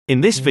In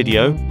this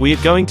video, we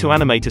are going to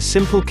animate a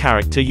simple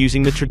character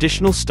using the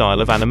traditional style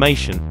of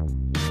animation.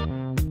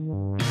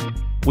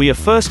 We are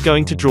first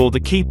going to draw the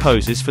key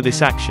poses for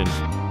this action.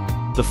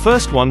 The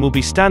first one will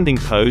be standing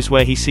pose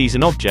where he sees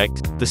an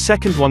object, the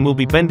second one will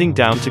be bending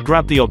down to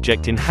grab the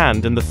object in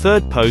hand, and the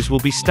third pose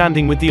will be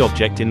standing with the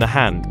object in the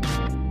hand.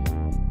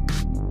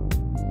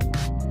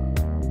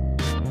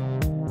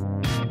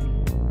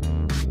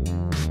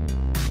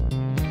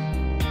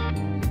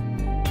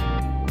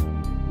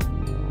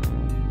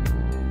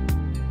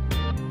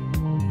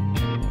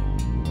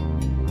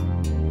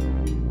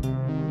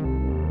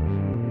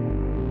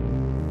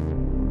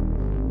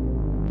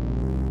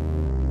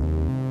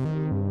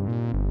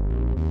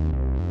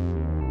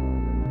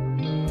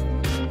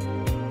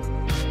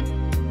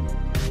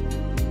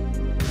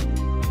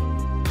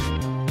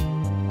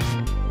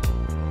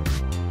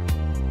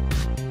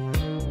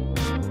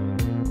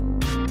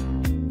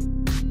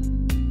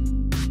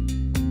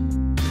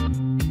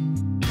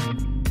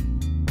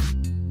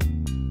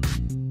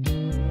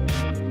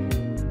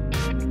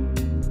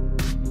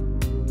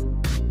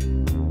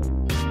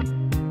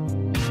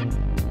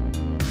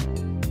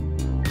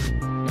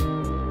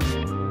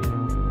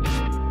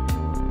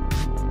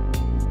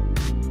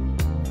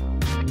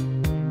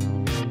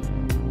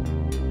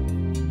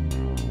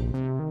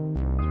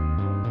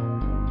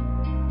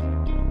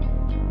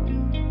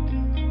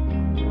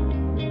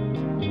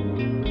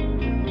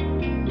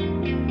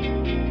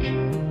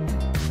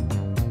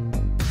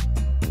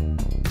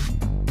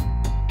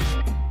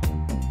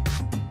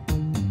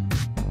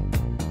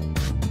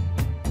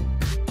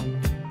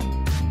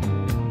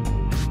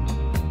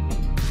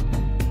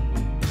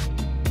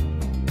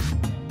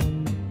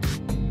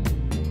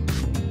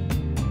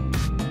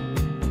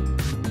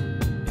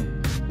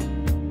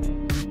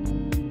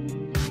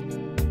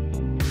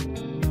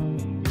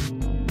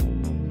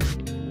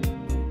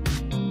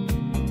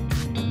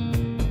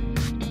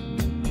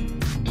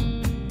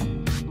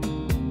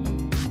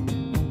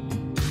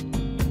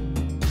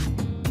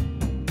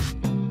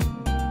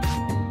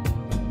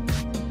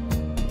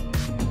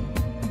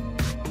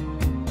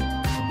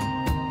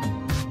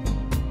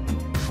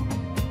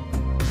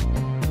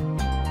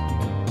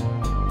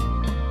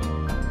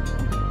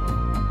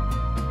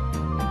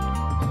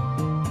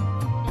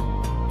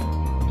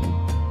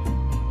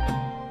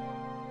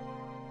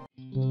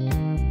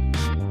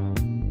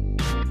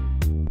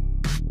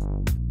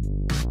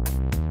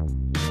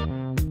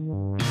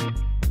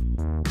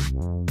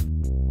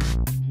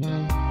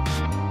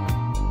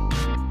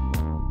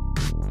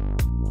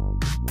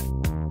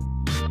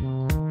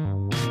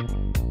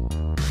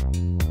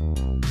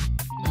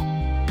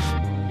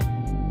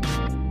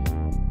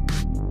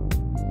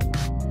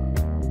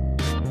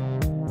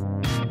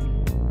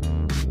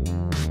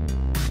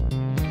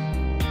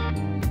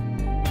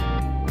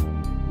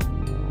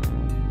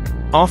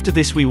 After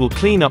this, we will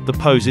clean up the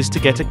poses to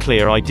get a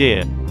clear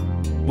idea.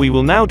 We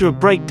will now do a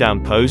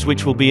breakdown pose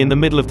which will be in the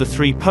middle of the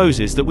three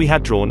poses that we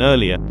had drawn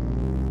earlier.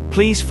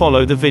 Please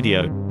follow the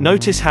video.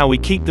 Notice how we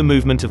keep the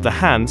movement of the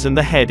hands and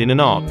the head in an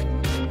arc.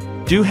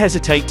 Do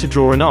hesitate to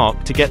draw an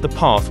arc to get the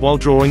path while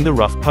drawing the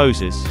rough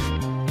poses.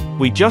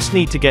 We just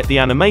need to get the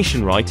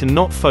animation right and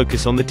not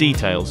focus on the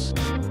details.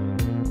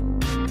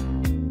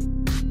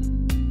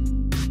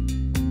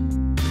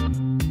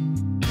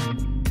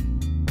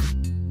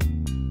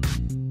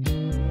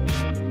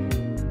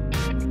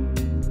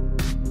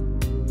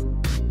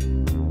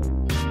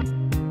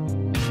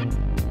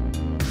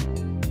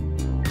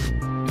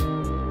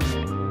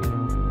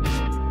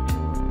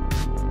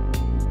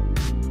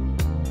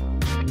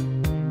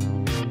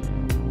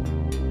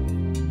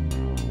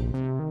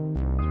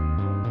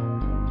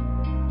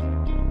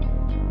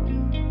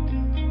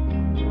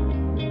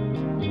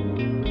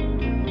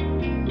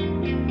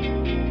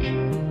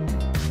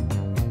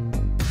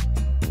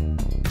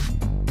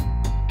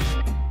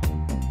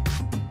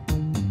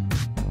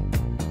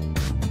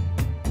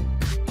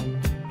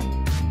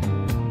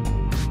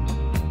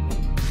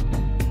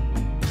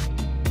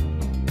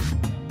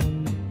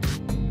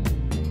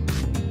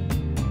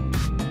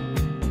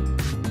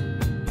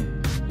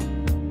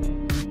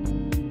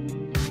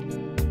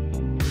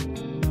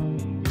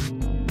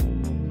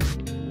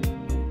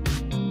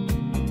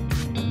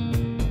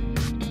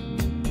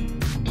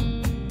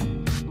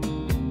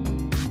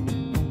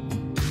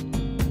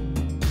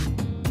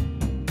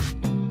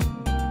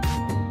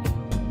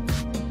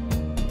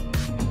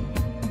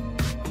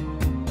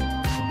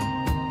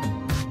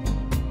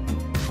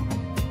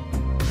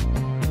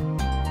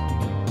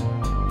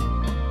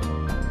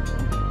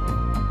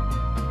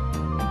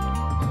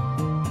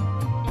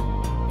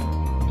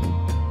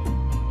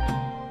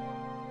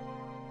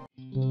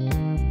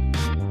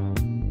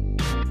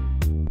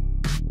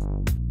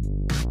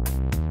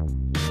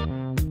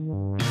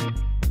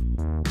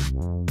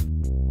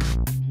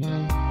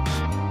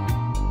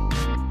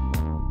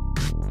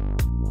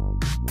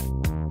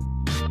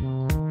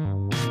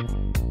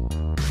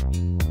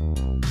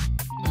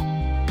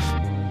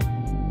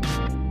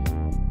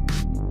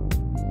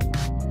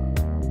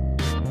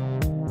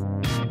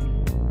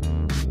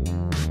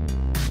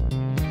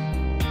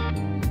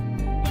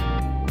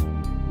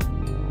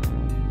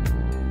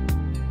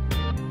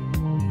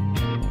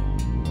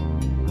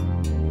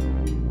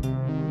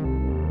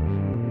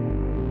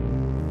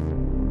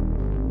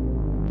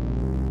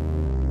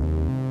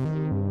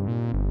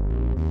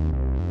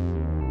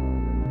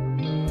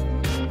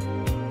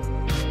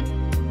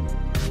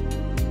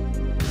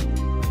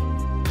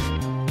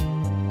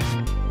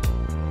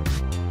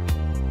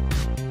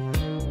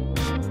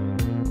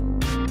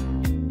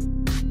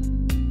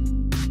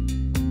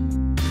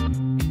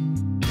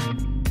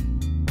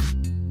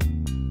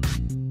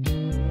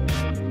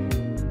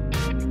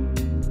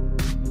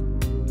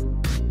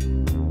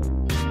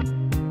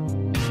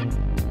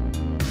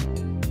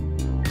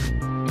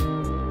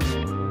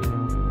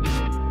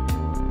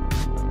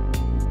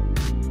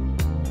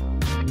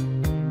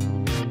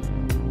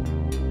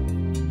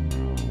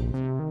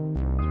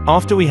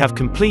 after we have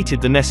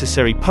completed the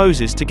necessary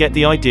poses to get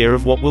the idea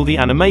of what will the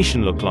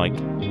animation look like.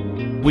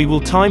 We will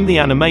time the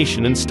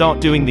animation and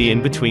start doing the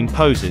in-between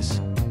poses.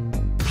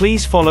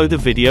 Please follow the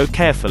video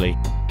carefully.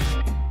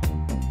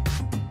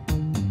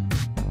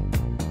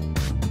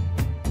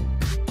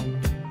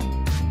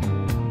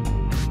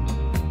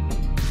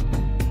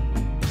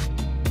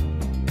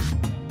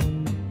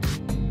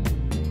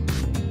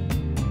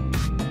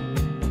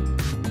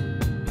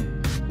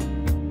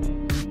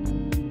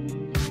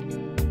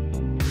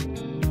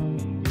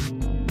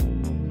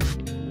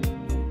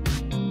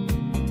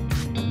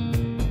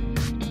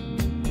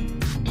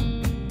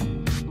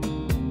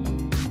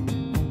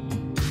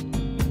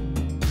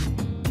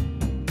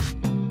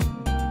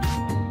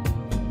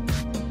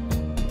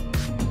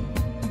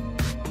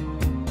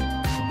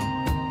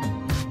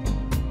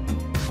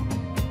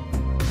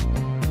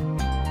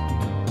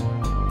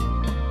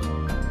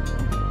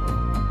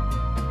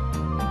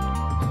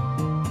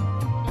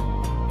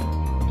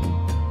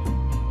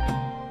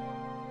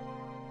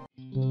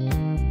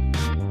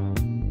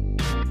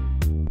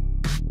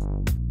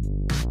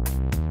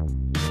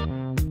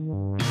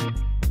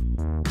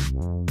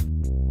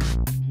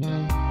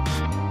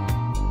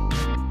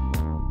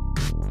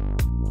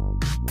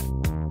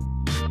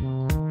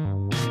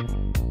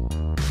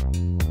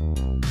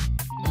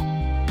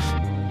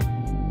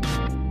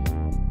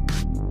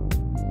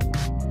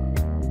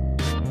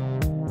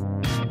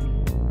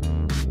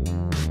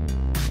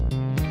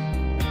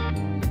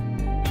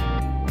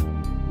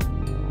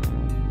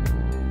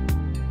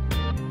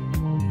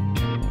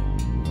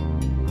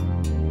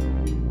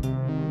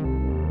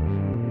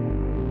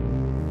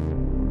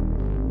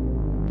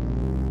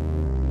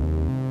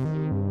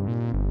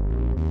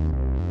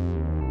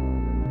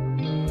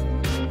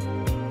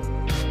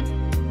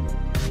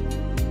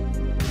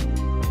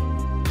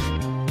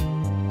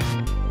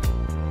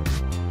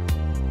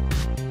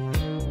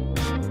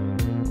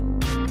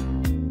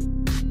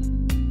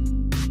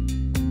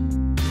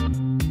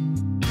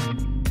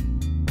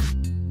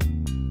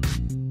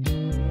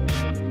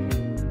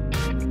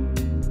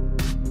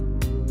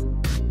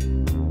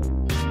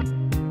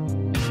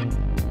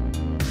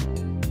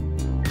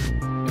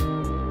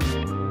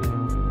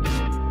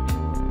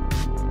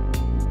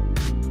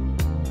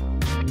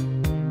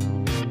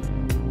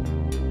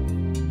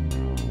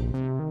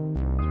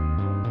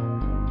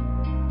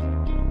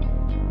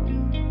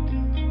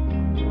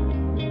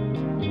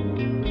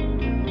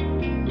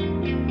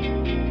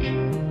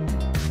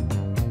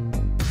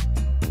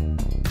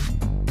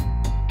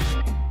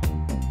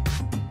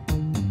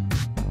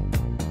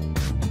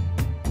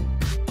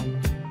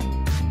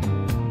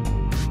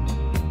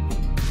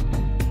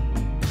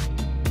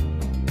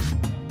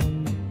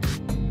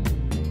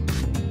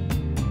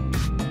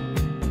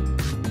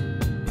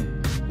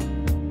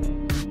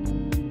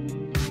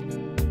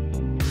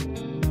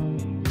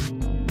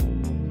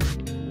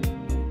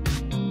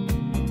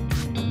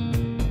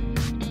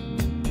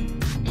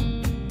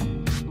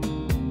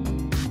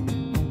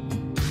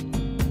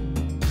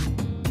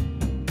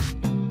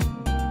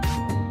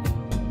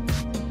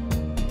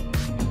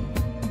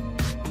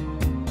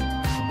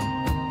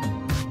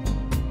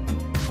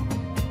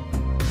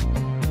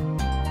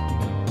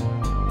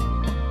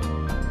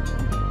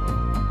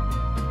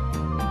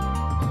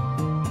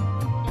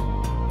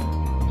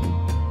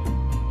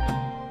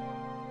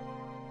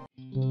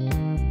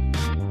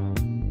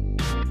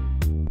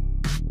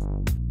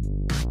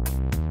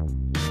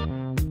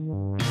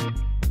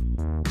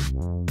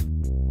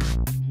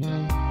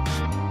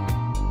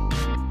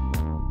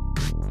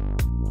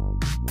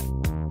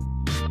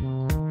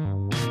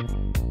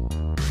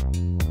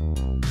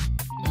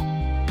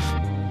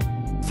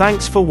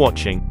 Thanks for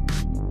watching.